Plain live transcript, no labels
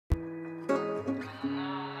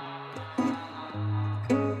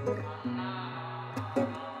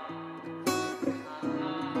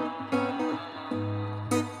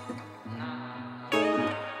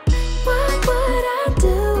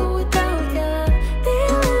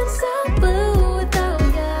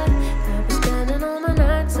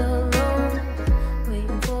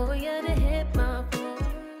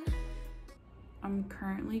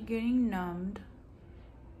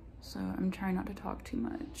So I'm trying not to talk too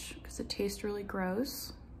much because it tastes really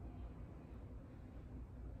gross.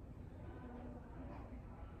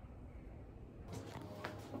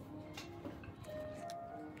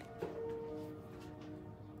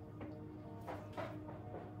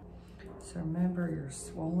 So remember, you're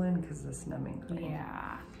swollen because of this numbing cream.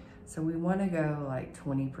 Yeah. So we want to go like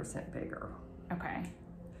 20% bigger. Okay.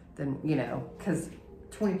 Then, you know, because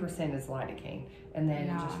 20% is lidocaine. And then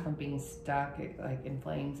Yeah. just from being stuck, it like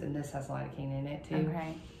inflames, and this has lidocaine in it too.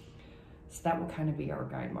 Okay. So that will kind of be our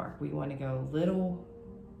guide mark. We want to go a little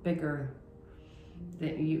bigger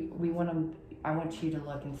than you. We want them, I want you to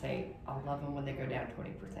look and say, I love them when they go down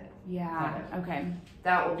 20%. Yeah. Kind of. Okay.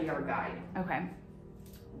 That will be our guide. Okay.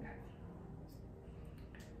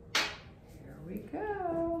 Here we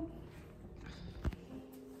go.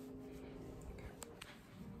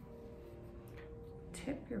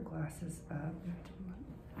 Tip your glasses up.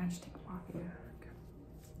 I just take them off. Yeah. Okay,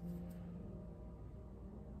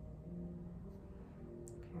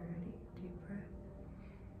 ready? Deep breath.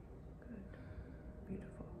 Good.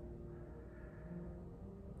 Beautiful.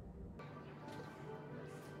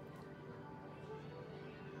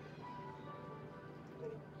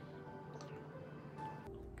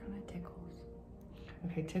 Kind of tickles.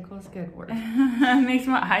 Okay, tickle is good word. Makes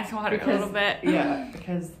my eyes water a little bit. Yeah,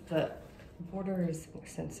 because the border is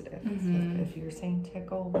sensitive. Mm-hmm. So if you're saying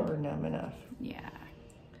tickle, we're numb enough. Yeah.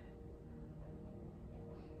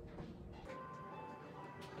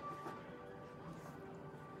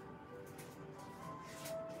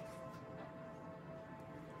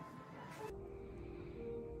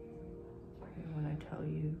 When I tell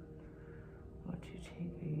you, I want you to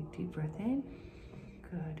take a deep breath in.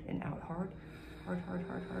 Good. And out hard. Hard, hard,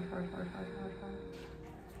 hard, hard, hard, hard, hard, hard, hard.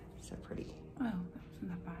 So pretty. Oh, that wasn't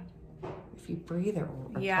that bad. If you breathe or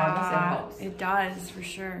Yeah, pause, it helps. it does for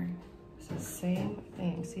sure. It's the same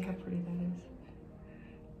thing. See how pretty that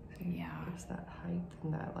is? See, Yeah. it's that height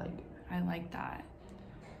and that like. I like that.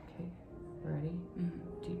 Okay, ready?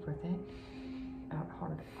 Mm-hmm. Deep breath in. Out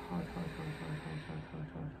hard, hard, hard, hard, hard, hard, hard, hard,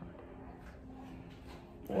 hard,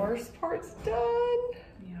 hard. Worst part's done.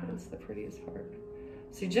 Yeah. That's the prettiest part.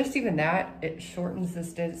 So just even that, it shortens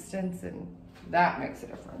this distance, and that makes a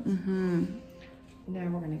difference. Mm-hmm. Now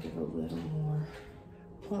we're gonna give a little more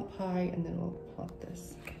plump high, and then we'll plump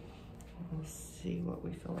this. We'll see what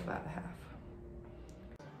we feel about half.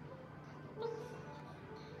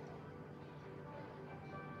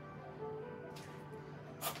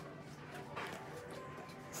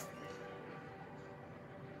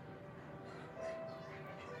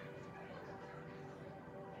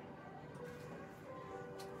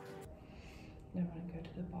 Now I'm gonna go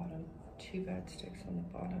to the bottom. 2 bad sticks on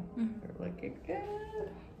the bottom. They're looking good.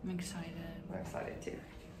 I'm excited. I'm excited too.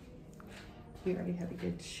 We already have a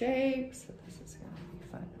good shape, so this is gonna be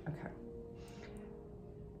fun. Okay.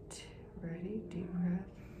 Ready? Deep breath.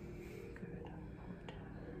 Good.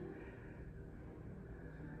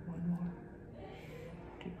 Hold. One more.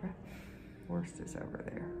 Deep breath. Worst is over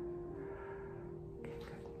there. Okay,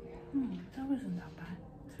 good. That wasn't that bad.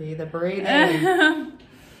 See the breathing.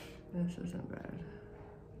 This isn't bad.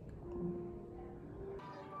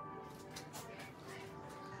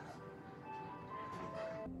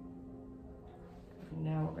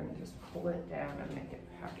 Now we're going to just pull it down and make it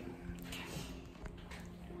happy.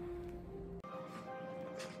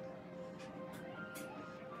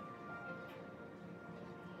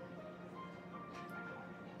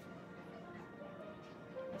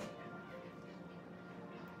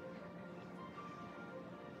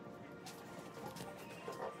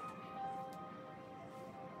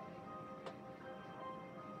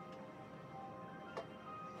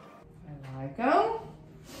 I like them.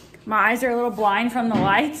 My eyes are a little blind from the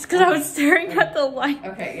lights because I was staring at the light.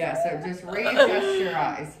 Okay, yeah, so just readjust your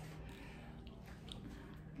eyes.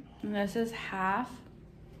 And this is half.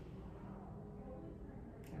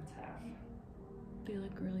 That's half. They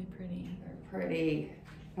look really pretty. They're pretty,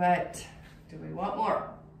 but do we want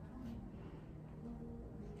more?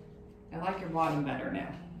 I like your bottom better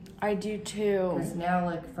now. I do too. Because now,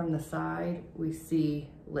 like, from the side, we see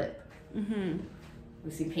lip. Mm-hmm. We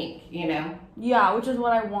see pink, you know? Yeah, which is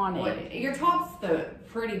what I wanted. Well, your top's the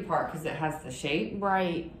pretty part because it has the shape.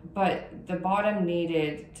 Right. But the bottom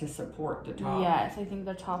needed to support the top. Yes, I think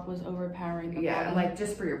the top was overpowering the Yeah, bottom. like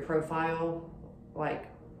just for your profile, like,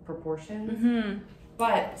 proportions. Mm-hmm.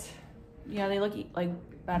 But Yeah, they look like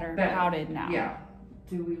better Better. powdered now. yeah.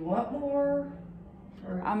 Do we want more?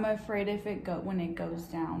 Or... I'm afraid if it when it goes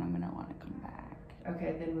down, I'm gonna want to come back.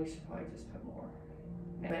 Okay, then we should probably just put more.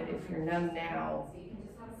 But if you're numb now,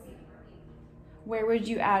 Where would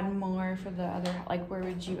you add more for the other, like where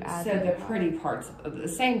would you add? So the pretty parts, the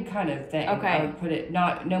same kind of thing. Okay. I would put it,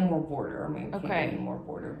 no more border. I mean, can't Okay. do any more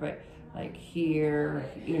border, but like here,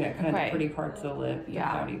 you know, kind of the pretty parts of the lip, the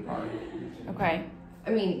pouty part. Okay. I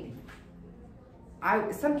mean,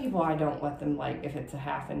 some people I don't let them, like, if it's a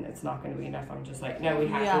half and it's not going to be enough, I'm just like, no, we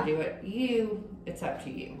have to do it. It's up to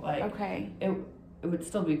you. Like, okay. It would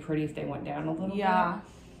still be pretty if they went down a little bit. Now,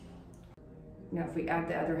 if we add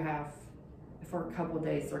the other half, for a couple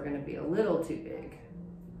days, they're going to be a little too big.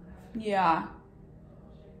 Yeah.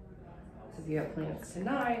 So if you have plans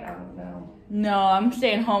tonight, I don't know. No, I'm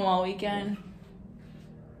staying home all weekend.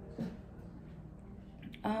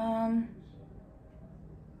 Can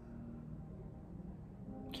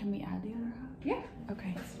we add the other half? Yeah.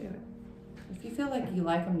 Okay. Let's do it. If you feel like you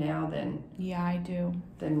like them now, then... Yeah, I do.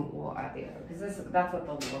 Then we'll add the other, because that's what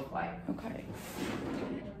they'll look like. Okay.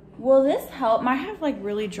 Will this help? I have like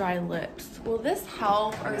really dry lips. Will this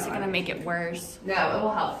help, or is it gonna make it worse? No, it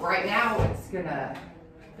will help. Right now, it's gonna,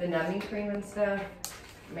 the numbing cream and stuff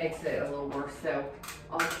makes it a little worse. So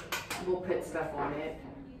we'll put stuff on it.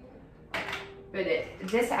 But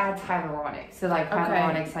this adds hyaluronic. So like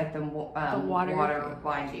hyaluronic's like the water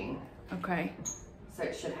binding. Okay. So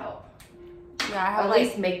it should help. Yeah, I have at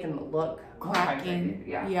least make them look cracking.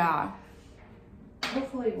 Yeah.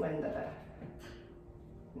 Hopefully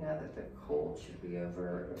now that the cold should be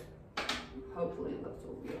over, hopefully lips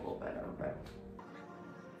will be a little better, but.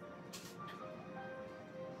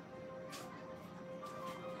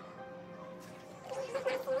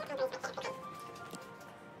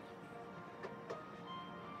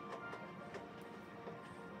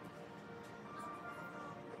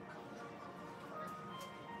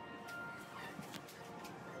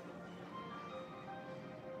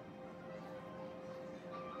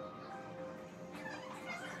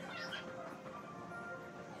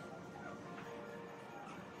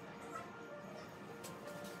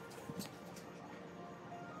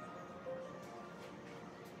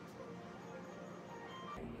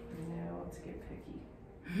 Let's get picky.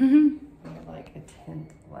 We have like a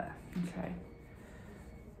 10th left. Okay.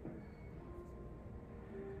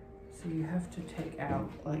 So you have to take out,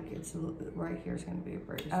 like, it's a little bit, right here is going to be a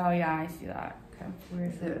brace. Oh yeah, I see that. Okay.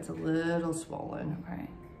 Where's it? It's a little swollen. Okay.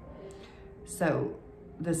 So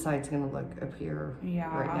this side's going to look up here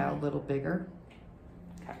right now a little bigger.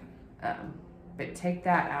 Okay. But take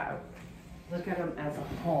that out. Look at them as a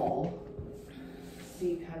whole.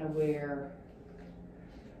 See kind of where.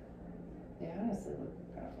 They honestly look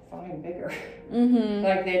fine bigger.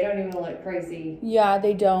 Like they don't even look crazy. Yeah,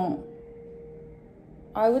 they don't.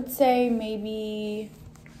 I would say maybe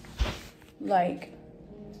like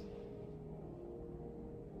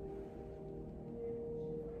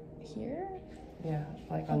here. Yeah,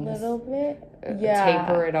 like a on little bit.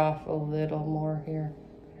 Taper it off a little more here.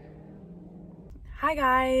 Hi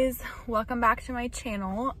guys, welcome back to my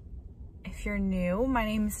channel. If you're new, my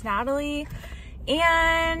name is Natalie,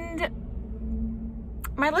 and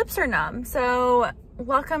my lips are numb, so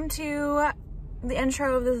welcome to the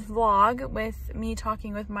intro of this vlog with me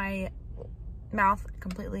talking with my mouth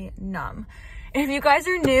completely numb. If you guys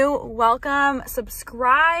are new, welcome,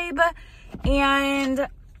 subscribe, and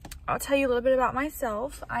I'll tell you a little bit about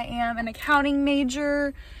myself. I am an accounting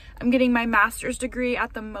major. I'm getting my master's degree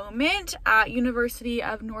at the moment at University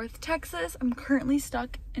of North Texas. I'm currently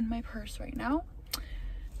stuck in my purse right now.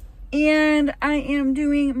 And I am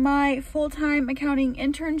doing my full-time accounting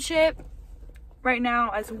internship right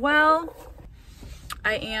now as well.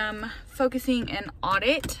 I am focusing in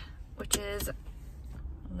audit, which is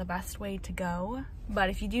the best way to go. But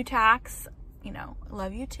if you do tax, you know,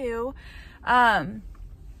 love you too. And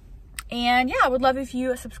yeah, I would love if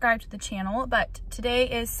you subscribe to the channel. But today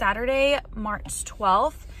is Saturday, March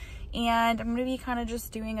 12th. And I'm gonna be kind of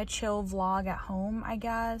just doing a chill vlog at home, I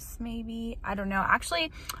guess, maybe. I don't know.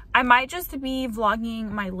 Actually, I might just be vlogging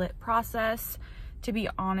my lip process, to be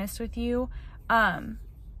honest with you.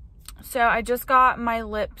 So I just got my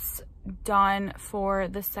lips done for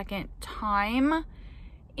the second time.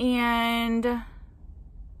 And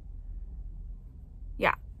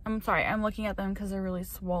yeah, I'm sorry. I'm looking at them because they're really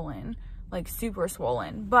swollen. Like super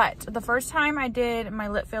swollen. But the first time I did my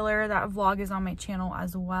lip filler, that vlog is on my channel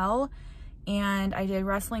as well. And I did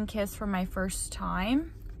Restylane Kysse for my first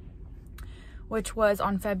time, which was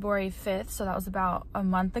on February 5th. So that was about a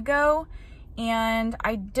month ago. And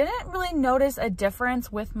I didn't really notice a difference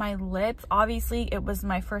with my lips. Obviously, it was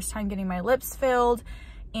my first time getting my lips filled.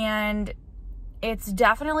 And it's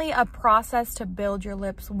definitely a process to build your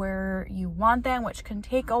lips where you want them, which can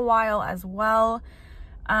take a while as well.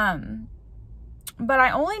 But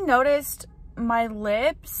I only noticed my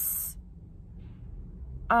lips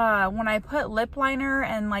when I put lip liner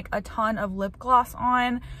and like a ton of lip gloss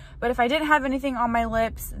on, but if I didn't have anything on my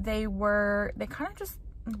lips, they kind of just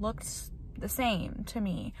looked the same to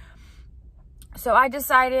me. So I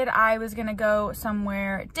decided I was gonna go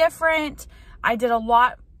somewhere different. I did a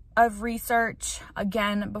lot of research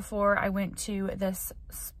again before I went to this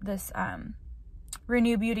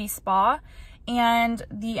Renew Beauty spa, and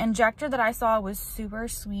the injector that I saw was super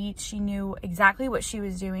sweet. She knew exactly what she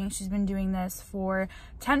was doing. She's been doing this for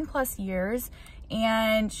 10 plus years,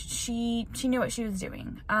 and she knew what she was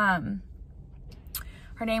doing. Her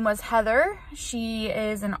name was Heather. She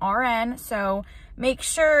is an RN, so make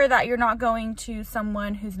sure that you're not going to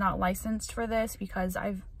someone who's not licensed for this, because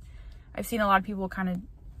I've seen a lot of people kind of,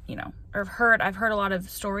 you know, or I've heard a lot of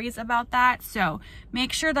stories about that. So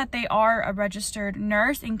make sure that they are a registered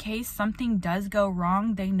nurse in case something does go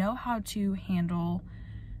wrong. They know how to handle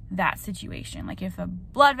that situation. Like if a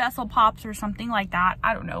blood vessel pops or something like that,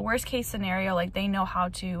 I don't know, worst case scenario, like they know how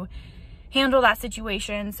to handle that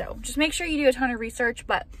situation. So just make sure you do a ton of research,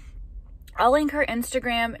 but I'll link her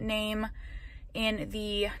Instagram name in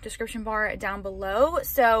the description bar down below.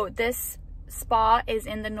 So this spa is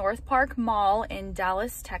in the North Park Mall in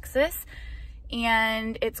Dallas, Texas,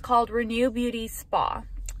 and it's called Renew Beauty Spa,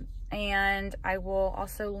 and I will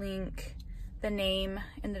also link the name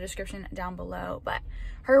in the description down below. But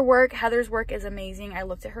her work, Heather's work, is amazing. I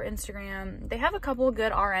looked at her Instagram. They have a couple of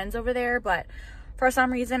good RNs over there, but for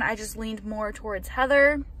some reason I just leaned more towards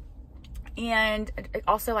Heather. And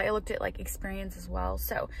also I looked at like experience as well,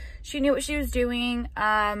 so she knew what she was doing.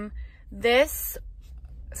 This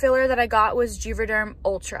filler that I got was JUVEDERM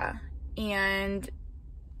Ultra, and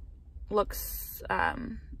looks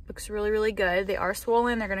really, really good. They are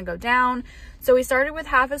swollen, they're gonna go down. So we started with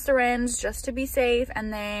half a syringe just to be safe,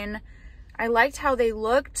 and then I liked how they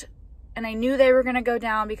looked, and I knew they were gonna go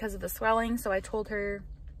down because of the swelling, so I told her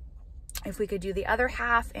if we could do the other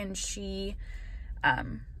half, and she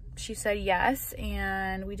said yes,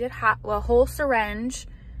 and we did a whole syringe,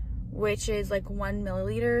 which is like 1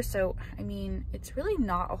 milliliter. So I mean, it's really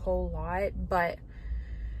not a whole lot, but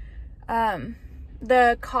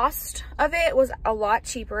the cost of it was a lot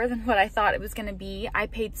cheaper than what I thought it was going to be. I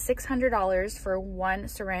paid $600 for one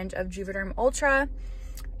syringe of JUVEDERM Ultra,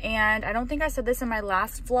 and I don't think I said this in my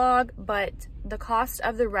last vlog, but the cost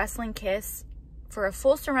of the Restylane Kysse for a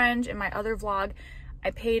full syringe in my other vlog,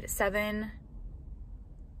 I paid $700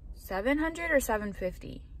 or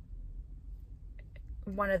 $750,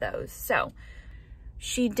 one of those. So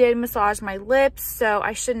she did massage my lips, so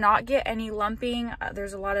I should not get any lumping.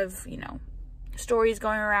 There's a lot of, you know, stories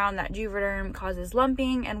going around that JUVEDERM causes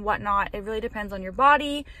lumping and whatnot. It really depends on your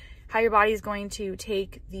body, how your body is going to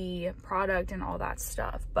take the product and all that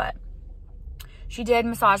stuff. But she did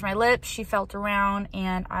massage my lips, she felt around,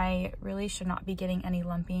 and I really should not be getting any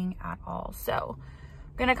lumping at all. So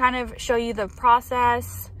I'm gonna kind of show you the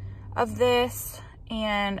process of this.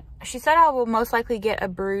 And she said I will most likely get a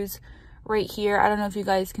bruise right here. I don't know if you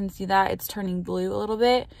guys can see that. It's turning blue a little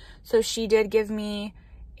bit. So she did give me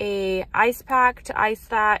a ice pack to ice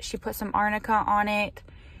that. She put some arnica on it,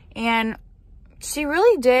 and she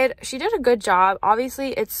did a good job.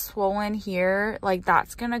 Obviously it's swollen here, like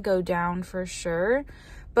that's gonna go down for sure,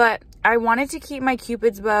 but I wanted to keep my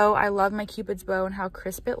Cupid's bow. I love my Cupid's bow and how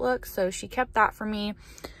crisp it looks, so she kept that for me.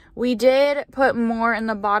 We did put more in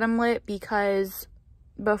the bottom lip because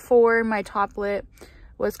before my top lip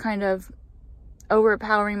was kind of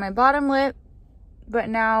overpowering my bottom lip, but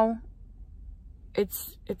now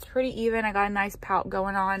it's pretty even. I got a nice pout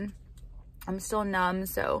going on. I'm still numb,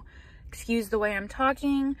 so excuse the way I'm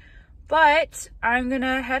talking, but I'm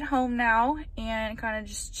gonna head home now and kind of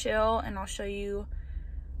just chill, and I'll show you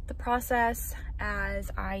the process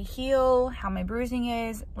as I heal, how my bruising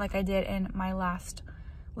is, like I did in my last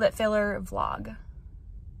lip filler vlog.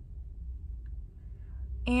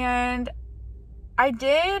 And I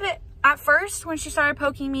did, at first when she started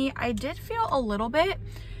poking me, I did feel a little bit,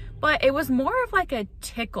 but it was more of like a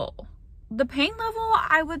tickle. The pain level,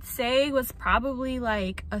 I would say, was probably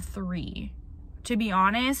like a 3, to be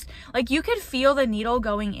honest. Like you could feel the needle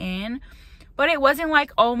going in, but it wasn't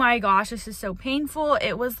like, oh my gosh, this is so painful.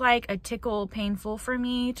 It was like a tickle painful for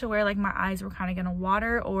me, to where like my eyes were kind of gonna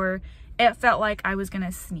water, or it felt like I was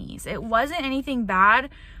gonna sneeze. It wasn't anything bad,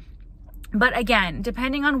 but again,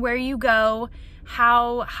 depending on where you go,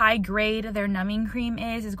 how high grade their numbing cream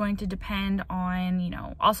is going to depend on, you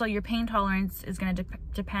know, also your pain tolerance is going to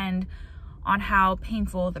depend on how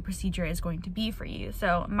painful the procedure is going to be for you.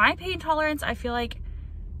 So my pain tolerance, I feel like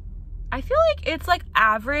it's like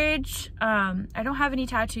average. I don't have any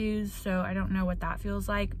tattoos, so I don't know what that feels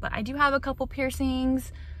like, but I do have a couple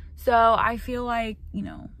piercings, So I feel like, you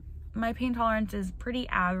know, my pain tolerance is pretty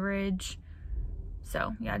average.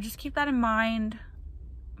 So yeah, just keep that in mind.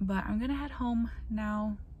 But I'm gonna head home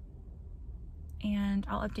now, and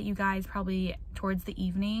I'll update you guys probably towards the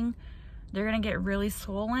evening. They're gonna get really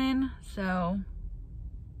swollen, so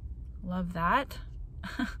love that.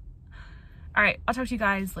 All right, I'll talk to you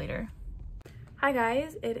guys later. Hi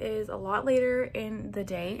guys, it is a lot later in the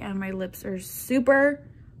day and my lips are super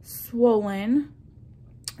swollen.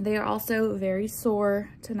 They are also very sore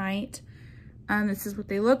tonight. This is what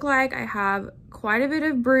they look like. I have quite a bit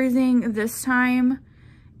of bruising this time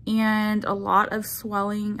and a lot of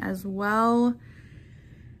swelling as well.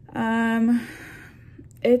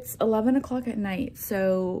 It's 11 o'clock at night,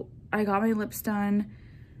 so I got my lips done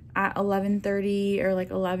at 11:30 or like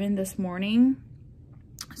 11 this morning.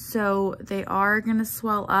 So they are gonna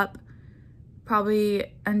swell up probably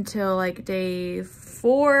until like day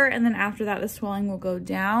 4, and then after that the swelling will go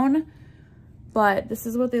down. But this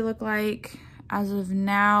is what they look like as of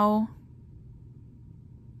now.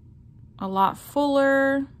 A lot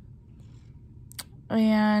fuller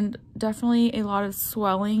and definitely a lot of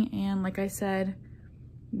swelling, and like I said,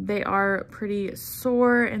 they are pretty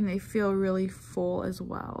sore and they feel really full as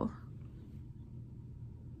well.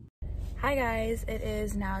 Hi guys, it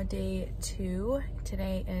is now day 2.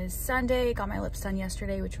 Today is Sunday. Got my lips done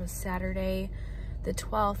yesterday, which was Saturday the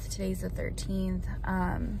 12th. Today's the 13th.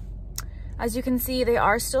 As you can see, they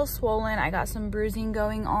are still swollen. I got some bruising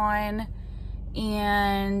going on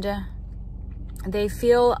and they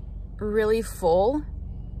feel really full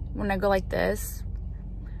when I go like this.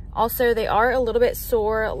 Also, they are a little bit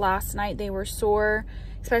sore. Last night they were sore,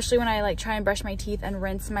 especially when I like try and brush my teeth and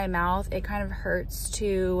rinse my mouth. It kind of hurts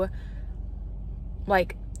to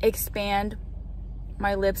like expand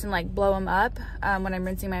my lips and like blow them up when I'm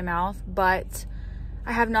rinsing my mouth. But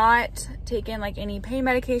I have not taken like any pain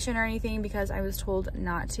medication or anything because I was told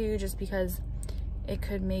not to, just because it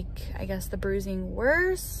could make, I guess, the bruising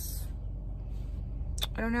worse.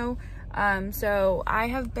 I don't know. So I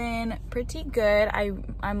have been pretty good.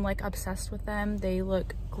 I'm like obsessed with them. They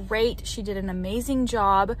look great. She did an amazing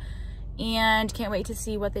job and can't wait to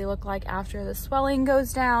see what they look like after the swelling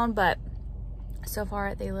goes down. But so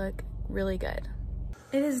far they look really good.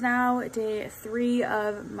 It is now day 3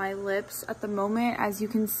 of my lips at the moment. As you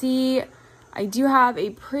can see, I do have a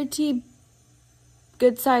pretty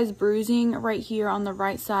good sized bruising right here on the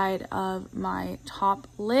right side of my top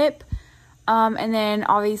lip. And then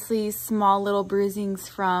obviously small little bruisings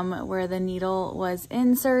from where the needle was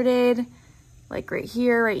inserted, like right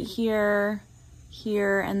here,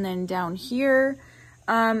 here, and then down here.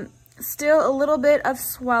 Still a little bit of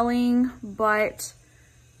swelling, but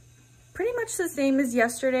pretty much the same as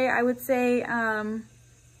yesterday, I would say.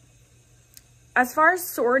 As far as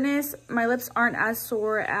soreness, my lips aren't as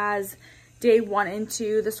sore as day 1 and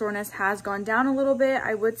 2. The soreness has gone down a little bit,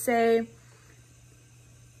 I would say.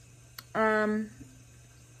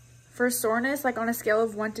 For soreness, like on a scale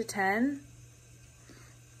of 1 to 10,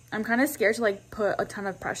 I'm kind of scared to like put a ton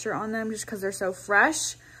of pressure on them just because they're so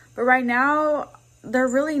fresh. But right now, they're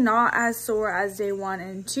really not as sore as day 1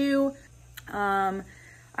 and 2. I'm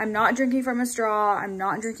not drinking from a straw. I'm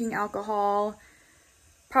not drinking alcohol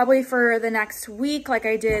probably for the next week like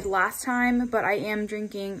I did last time, but I am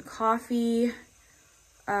drinking coffee.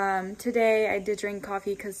 Today I did drink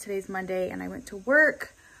coffee because today's Monday and I went to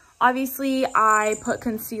work. Obviously, I put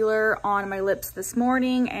concealer on my lips this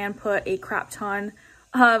morning and put a crap ton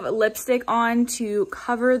of lipstick on to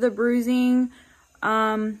cover the bruising.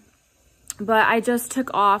 But I just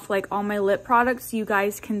took off like all my lip products so you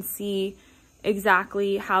guys can see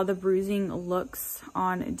exactly how the bruising looks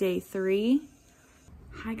on day 3.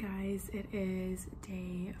 Hi guys, it is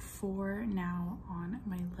day 4 now on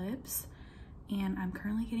my lips and I'm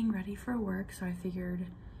currently getting ready for work, so I figured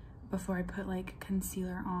before I put like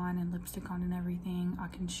concealer on and lipstick on and everything, I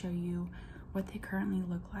can show you what they currently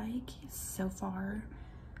look like. So far,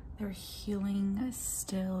 they're healing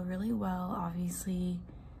still really well. Obviously,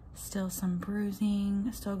 still some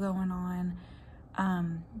bruising still going on.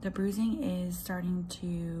 The bruising is starting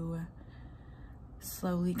to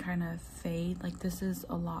slowly kind of fade. Like this is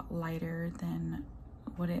a lot lighter than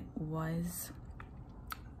what it was,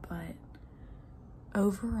 but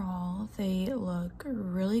overall they look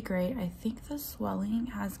really great. I think the swelling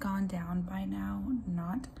has gone down by now.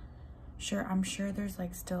 Not sure. I'm sure there's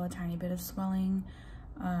like still a tiny bit of swelling.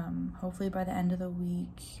 Hopefully by the end of the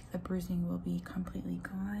week the bruising will be completely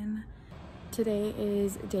gone. Today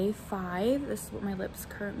is day 5. This is what my lips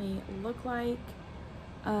currently look like.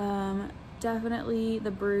 Definitely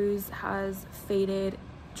the bruise has faded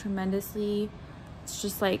tremendously. It's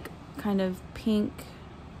just like kind of pink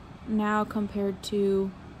now compared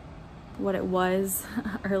to what it was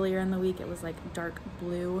earlier in the week. It was like dark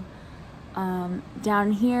blue.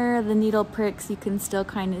 Down here, the needle pricks you can still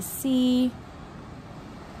kind of see.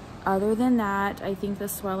 Other than that, I think the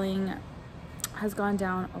swelling has gone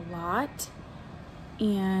down a lot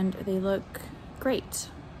and they look great.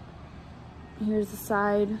 Here's the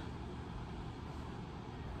side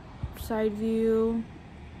view.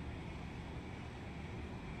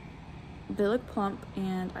 They look plump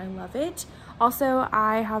and I love it. Also,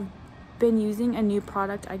 I have been using a new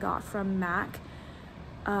product I got from MAC.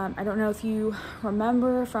 I don't know if you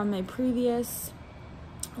remember from my previous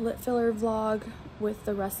lip filler vlog with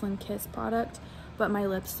the Restylane Kysse product, but my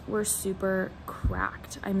lips were super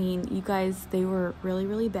cracked. I mean, you guys, they were really,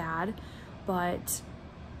 really bad, but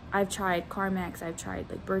I've tried Carmex, I've tried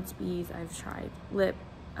like Burt's Bees, I've tried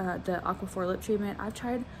the Aquaphor lip treatment. I've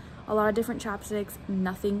tried a lot of different chapsticks,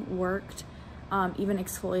 nothing worked. Even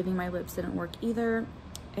exfoliating my lips didn't work either.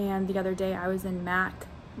 And the other day I was in MAC,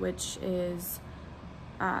 which is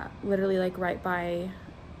literally like right by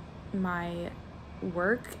my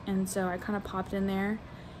work, and so I kind of popped in there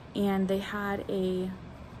and they had a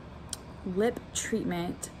lip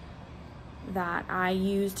treatment that I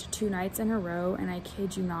used 2 nights in a row, and I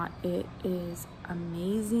kid you not, it is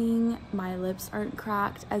amazing. My lips aren't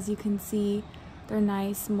cracked, as you can see. They're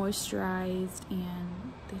nice, moisturized,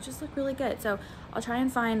 and they just look really good. So I'll try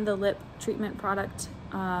and find the lip treatment product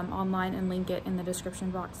online and link it in the description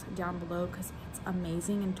box down below, because it's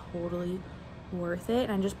amazing and totally worth it.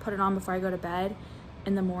 And I just put it on before I go to bed.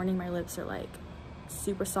 In the morning, my lips are like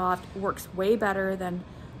super soft. Works way better than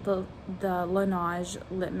the Laneige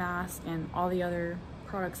lip mask and all the other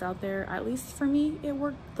products out there. At least for me, it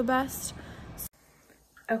worked the best.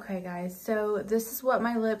 Okay guys, so this is what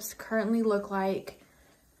my lips currently look like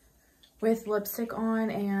with lipstick on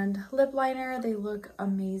and lip liner. They look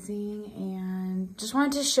amazing, and just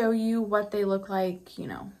wanted to show you what they look like, you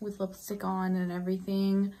know, with lipstick on and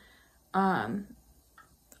everything.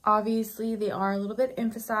 Obviously they are a little bit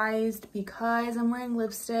emphasized because I'm wearing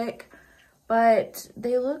lipstick, but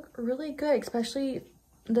they look really good, especially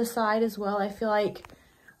the side as well. I feel like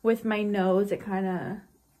with my nose it kind of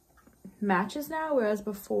matches now, whereas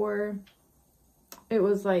before it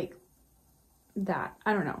was like that.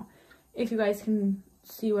 I don't know if you guys can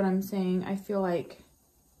see what I'm saying. I feel like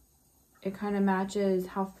it kind of matches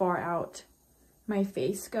how far out my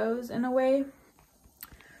face goes in a way.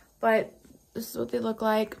 But this is what they look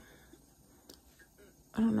like.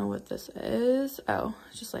 I don't know what this is. Oh,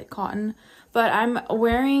 it's just like cotton. But I'm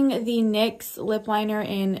wearing the NYX lip liner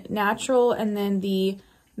in Natural, and then the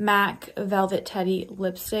MAC Velvet Teddy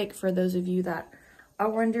lipstick for those of you that are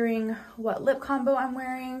wondering what lip combo I'm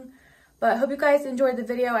wearing. But I hope you guys enjoyed the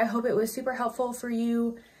video. I hope it was super helpful for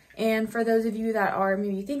you. And for those of you that are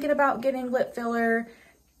maybe thinking about getting lip filler,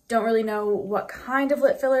 don't really know what kind of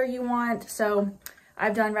lip filler you want. So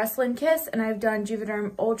I've done Restylane Kysse and I've done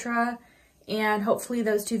JUVEDERM Ultra. And hopefully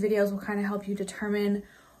those 2 videos will kind of help you determine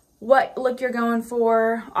what look you're going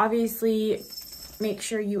for. Obviously, make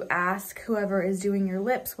sure you ask whoever is doing your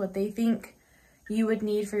lips what they think you would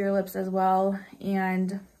need for your lips as well.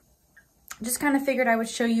 And just kind of figured I would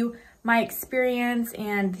show you my experience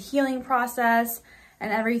and the healing process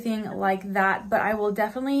and everything like that. But I will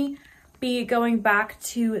definitely be going back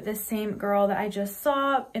to the same girl that I just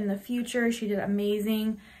saw in the future. She did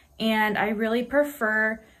amazing. And I really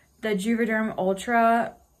prefer the JUVEDERM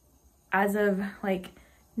Ultra as of like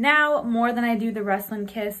now more than I do the Restylane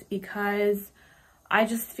Kysse, because I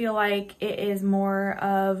just feel like it is more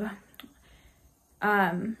of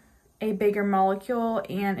a bigger molecule,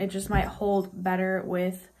 and it just might hold better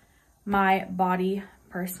with my body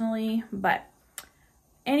personally. But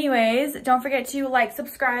anyways, don't forget to like,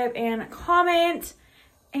 subscribe, and comment,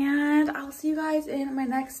 and I'll see you guys in my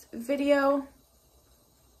next video.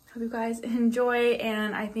 Hope you guys enjoy,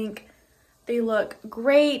 and I think they look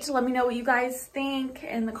great. Let me know what you guys think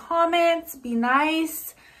in the comments. Be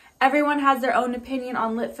nice. Everyone has their own opinion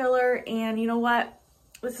on lip filler, and you know what?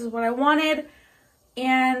 This is what I wanted,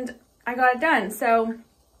 and I got it done. So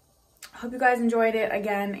hope you guys enjoyed it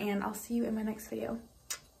again, and I'll see you in my next video.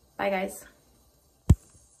 Bye guys.